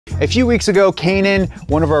A few weeks ago, Kanan,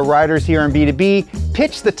 one of our riders here on B2B,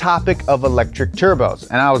 pitched the topic of electric turbos.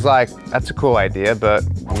 And I was like, that's a cool idea, but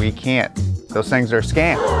we can't. Those things are a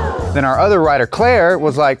scam. Then our other rider, Claire,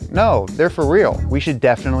 was like, no, they're for real. We should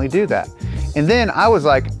definitely do that. And then I was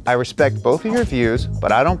like, I respect both of your views,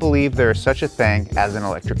 but I don't believe there is such a thing as an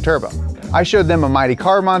electric turbo. I showed them a Mighty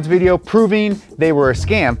Carbons video proving they were a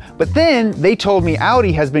scam, but then they told me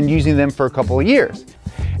Audi has been using them for a couple of years.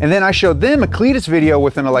 And then I showed them a cleetus video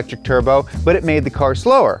with an electric turbo, but it made the car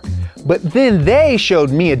slower. But then they showed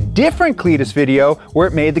me a different cleetus video where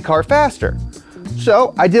it made the car faster.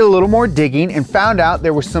 So I did a little more digging and found out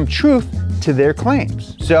there was some truth to their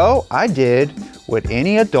claims. So I did what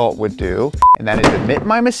any adult would do, and that is admit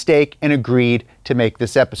my mistake and agreed to make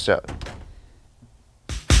this episode.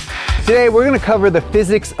 Today we're going to cover the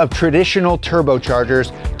physics of traditional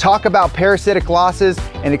turbochargers, talk about parasitic losses,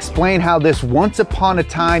 and explain how this once upon a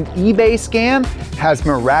time eBay scam has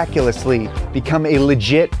miraculously become a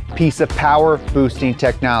legit piece of power boosting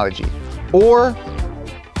technology. Or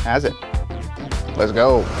has it? Let's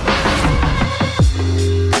go.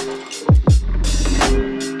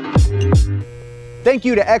 Thank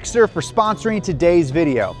you to Exter for sponsoring today's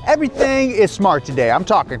video. Everything is smart today. I'm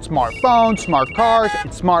talking smartphones, smart cars,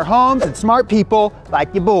 and smart homes, and smart people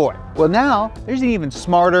like your boy. Well, now there's an even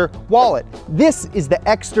smarter wallet. This is the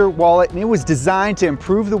Exter wallet, and it was designed to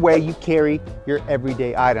improve the way you carry your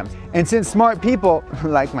everyday items. And since smart people,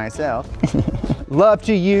 like myself, love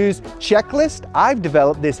to use checklists, I've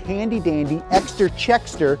developed this handy dandy Exter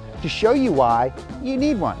Checkster to show you why you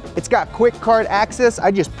need one. It's got quick card access.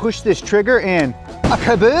 I just push this trigger and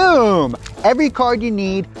kaboom! Every card you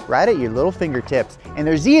need right at your little fingertips. And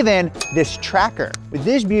there's even this tracker. With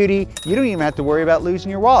this beauty, you don't even have to worry about losing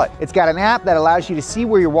your wallet. It's got an app that allows you to see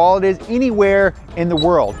where your wallet is anywhere in the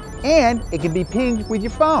world. And it can be pinged with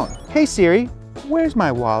your phone. Hey Siri, where's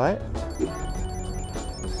my wallet?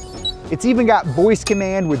 It's even got voice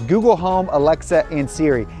command with Google Home, Alexa, and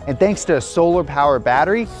Siri. And thanks to a solar power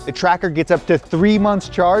battery, the tracker gets up to 3 months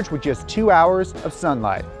charge with just 2 hours of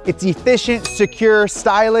sunlight. It's efficient, secure,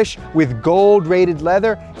 stylish with gold rated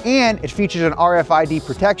leather, and it features an RFID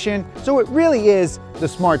protection, so it really is the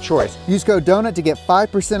smart choice. Use code DONUT to get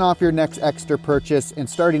 5% off your next Exter purchase, and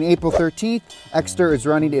starting April 13th, Exter is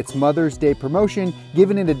running its Mother's Day promotion,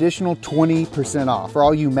 giving an additional 20% off. For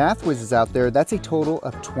all you math whizzes out there, that's a total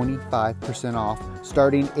of 25% off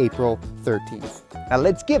starting April 13th. Now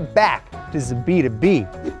let's get back to some B2B,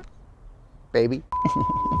 baby.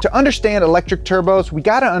 To understand electric turbos, we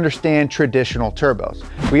gotta understand traditional turbos.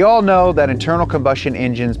 We all know that internal combustion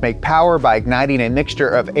engines make power by igniting a mixture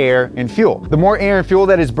of air and fuel. The more air and fuel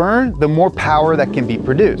that is burned, the more power that can be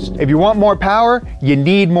produced. If you want more power, you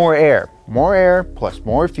need more air. More air plus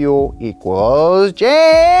more fuel equals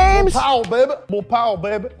James. More power, baby. More power,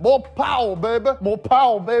 baby. More power, baby. More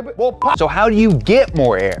power, baby. More power. So how do you get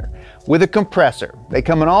more air? With a compressor. They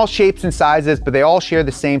come in all shapes and sizes, but they all share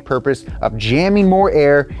the same purpose of jamming more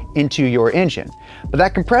air into your engine. But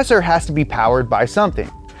that compressor has to be powered by something.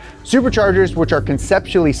 Superchargers, which are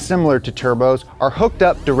conceptually similar to turbos, are hooked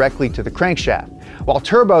up directly to the crankshaft, while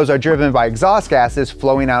turbos are driven by exhaust gases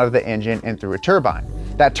flowing out of the engine and through a turbine.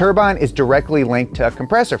 That turbine is directly linked to a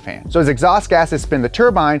compressor fan. So as exhaust gases spin the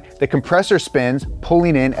turbine, the compressor spins,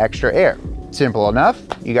 pulling in extra air. Simple enough.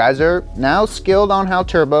 You guys are now skilled on how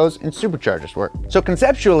turbos and superchargers work. So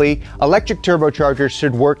conceptually, electric turbochargers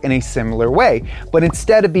should work in a similar way, but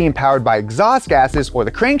instead of being powered by exhaust gases or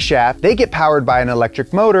the crankshaft, they get powered by an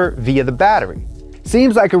electric motor via the battery.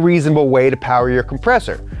 Seems like a reasonable way to power your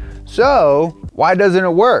compressor. So why doesn't it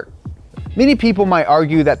work? Many people might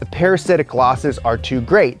argue that the parasitic losses are too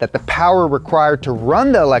great, that the power required to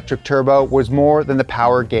run the electric turbo was more than the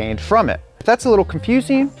power gained from it. If that's a little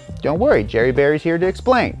confusing, don't worry, Jerry Barry's here to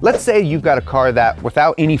explain. Let's say you've got a car that,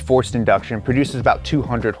 without any forced induction, produces about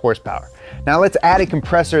 200 horsepower. Now let's add a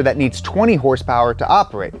compressor that needs 20 horsepower to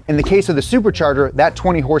operate. In the case of the supercharger, that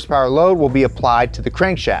 20 horsepower load will be applied to the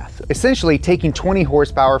crankshaft, essentially taking 20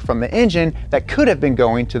 horsepower from the engine that could have been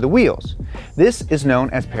going to the wheels. This is known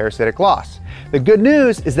as parasitic loss. The good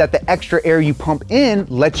news is that the extra air you pump in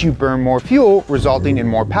lets you burn more fuel, resulting in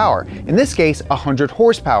more power. In this case, 100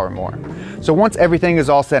 horsepower more. So once everything is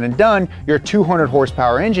all said and done, your 200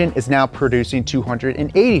 horsepower engine is now producing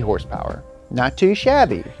 280 horsepower. Not too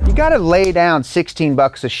shabby. You gotta lay down 16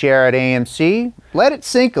 bucks a share at AMC, let it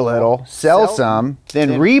sink a little, sell some, then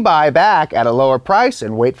rebuy back at a lower price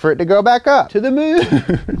and wait for it to go back up to the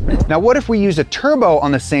moon. Now what if we use a turbo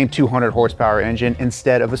on the same 200 horsepower engine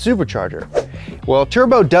instead of a supercharger? Well,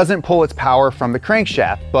 turbo doesn't pull its power from the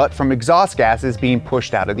crankshaft, but from exhaust gases being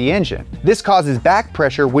pushed out of the engine. This causes back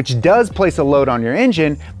pressure, which does place a load on your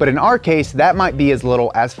engine, but in our case, that might be as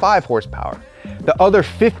little as 5 horsepower. The other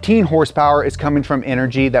 15 horsepower is coming from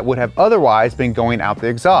energy that would have otherwise been going out the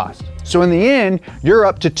exhaust. So in the end, you're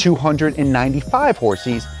up to 295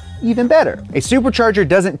 horses. Even better. A supercharger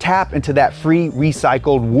doesn't tap into that free,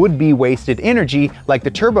 recycled, would-be wasted energy like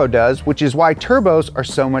the turbo does, which is why turbos are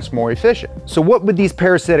so much more efficient. So what would these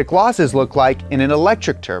parasitic losses look like in an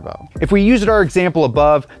electric turbo? If we used our example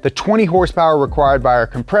above, the 20 horsepower required by our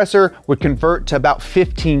compressor would convert to about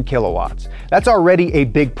 15 kilowatts. That's already a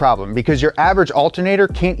big problem because your average alternator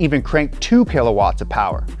can't even crank 2 kilowatts of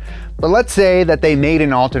power. But let's say that they made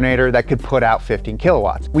an alternator that could put out 15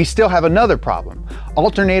 kilowatts. We still have another problem.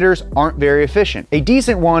 Alternators aren't very efficient. A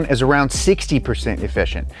decent one is around 60%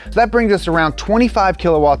 efficient. So that brings us around 25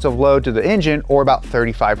 kilowatts of load to the engine, or about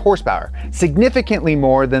 35 horsepower, significantly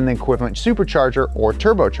more than the equivalent supercharger or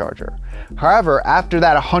turbocharger. However, after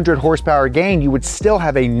that 100 horsepower gain, you would still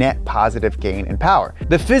have a net positive gain in power.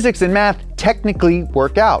 The physics and math technically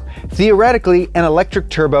work out. Theoretically, an electric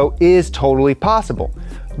turbo is totally possible.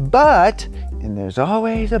 But, and there's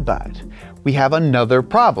always a but, we have another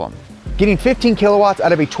problem. Getting 15 kilowatts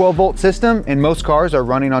out of a 12 volt system, and most cars are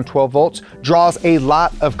running on 12 volts, draws a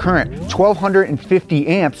lot of current, 1250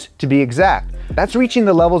 amps to be exact. That's reaching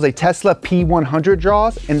the levels a Tesla P100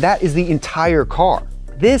 draws, and that is the entire car.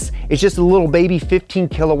 This is just a little baby 15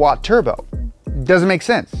 kilowatt turbo. Doesn't make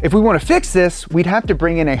sense. If we want to fix this, we'd have to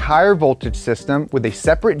bring in a higher voltage system with a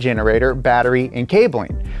separate generator, battery, and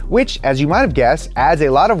cabling, which, as you might have guessed, adds a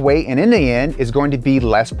lot of weight and in the end is going to be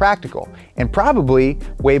less practical and probably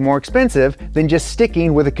way more expensive than just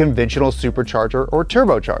sticking with a conventional supercharger or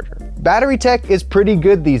turbocharger. Battery tech is pretty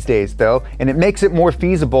good these days though, and it makes it more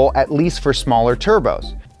feasible, at least for smaller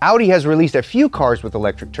turbos. Audi has released a few cars with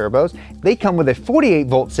electric turbos. They come with a 48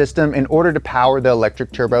 volt system in order to power the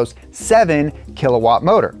electric turbo's 7 kilowatt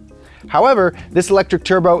motor. However, this electric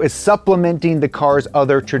turbo is supplementing the car's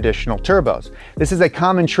other traditional turbos. This is a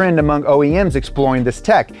common trend among OEMs exploring this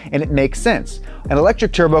tech, and it makes sense. An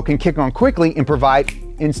electric turbo can kick on quickly and provide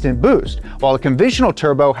instant boost, while a conventional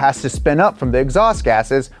turbo has to spin up from the exhaust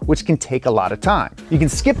gases, which can take a lot of time. You can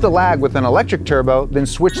skip the lag with an electric turbo, then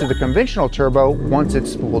switch to the conventional turbo once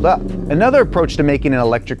it's spooled up. Another approach to making an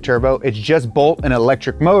electric turbo is just bolt an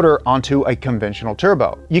electric motor onto a conventional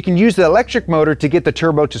turbo. You can use the electric motor to get the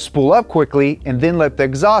turbo to spool up quickly and then let the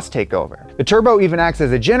exhaust take over. The turbo even acts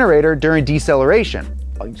as a generator during deceleration.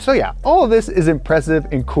 So yeah, all of this is impressive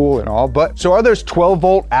and cool and all, but so are those 12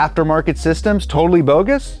 volt aftermarket systems totally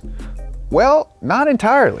bogus? Well, not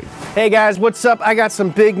entirely. Hey guys, what's up? I got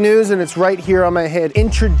some big news and it's right here on my head.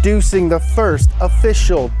 Introducing the first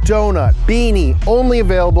official donut beanie, only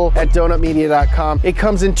available at donutmedia.com. It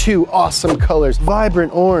comes in 2 awesome colors,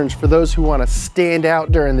 vibrant orange for those who want to stand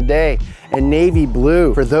out during the day, and navy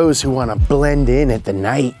blue for those who want to blend in at the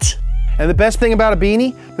night. And the best thing about a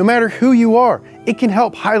beanie, no matter who you are, it can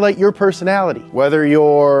help highlight your personality. Whether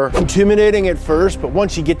you're intimidating at first, but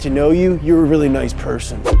once you get to know you, you're a really nice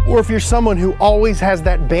person. Or if you're someone who always has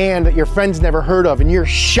that band that your friends never heard of and you're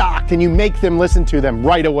shocked and you make them listen to them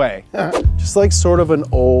right away. Just like sort of an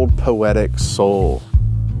old poetic soul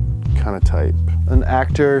kind of type. An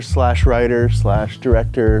actor slash writer slash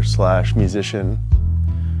director slash musician.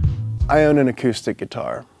 I own an acoustic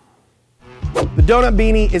guitar. The donut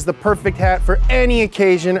beanie is the perfect hat for any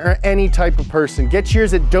occasion or any type of person. Get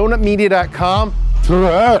yours at donutmedia.com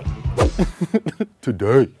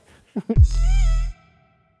today.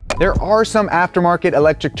 There are some aftermarket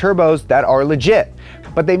electric turbos that are legit,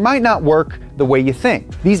 but they might not work the way you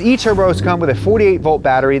think. These e-turbos come with a 48 volt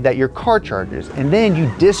battery that your car charges, and then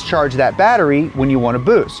you discharge that battery when you want to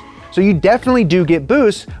boost. So you definitely do get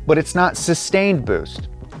boost, but it's not sustained boost.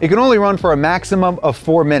 It can only run for a maximum of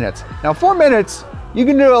 4 minutes. Now 4 minutes, you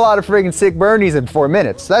can do a lot of friggin' sick burnies in 4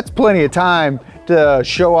 minutes. That's plenty of time to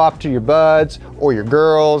show off to your buds or your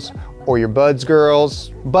girls or your buds' girls.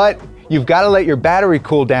 But you've got to let your battery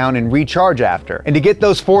cool down and recharge after. And to get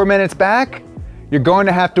those 4 minutes back, you're going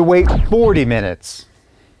to have to wait 40 minutes.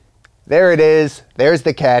 There it is, there's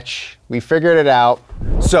the catch. We figured it out.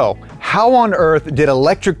 So, how on earth did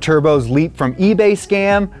electric turbos leap from eBay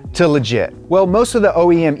scam to legit? Well, most of the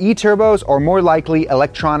OEM e-turbos are more likely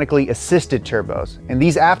electronically assisted turbos, and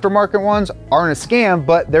these aftermarket ones aren't a scam,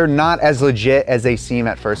 but they're not as legit as they seem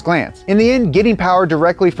at first glance. In the end, getting power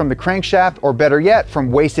directly from the crankshaft, or better yet,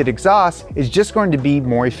 from wasted exhaust, is just going to be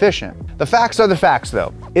more efficient. The facts are the facts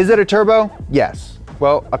though. Is it a turbo? Yes.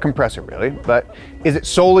 Well, a compressor really, but is it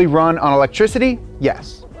solely run on electricity?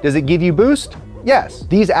 Yes. Does it give you boost? Yes,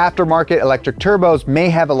 these aftermarket electric turbos may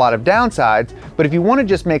have a lot of downsides, but if you want to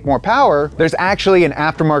just make more power, there's actually an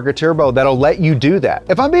aftermarket turbo that'll let you do that.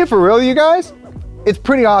 If I'm being for real, you guys, it's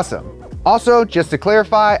pretty awesome. Also, just to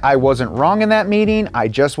clarify, I wasn't wrong in that meeting, I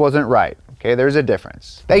just wasn't right. Okay, there's a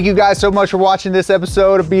difference. Thank you guys so much for watching this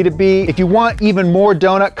episode of B2B. If you want even more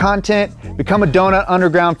donut content, become a Donut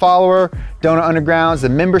Underground follower. Donut Underground is a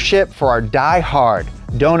membership for our die-hard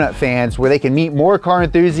donut fans where they can meet more car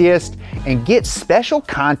enthusiasts and get special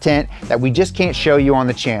content that we just can't show you on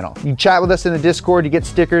the channel. You chat with us in the Discord, you get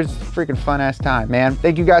stickers, freaking fun ass time, man.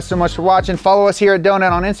 Thank you guys so much for watching. Follow us here at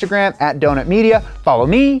Donut on Instagram at Donut Media. Follow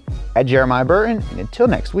me at Jeremiah Burton, and until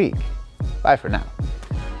next week, bye for now.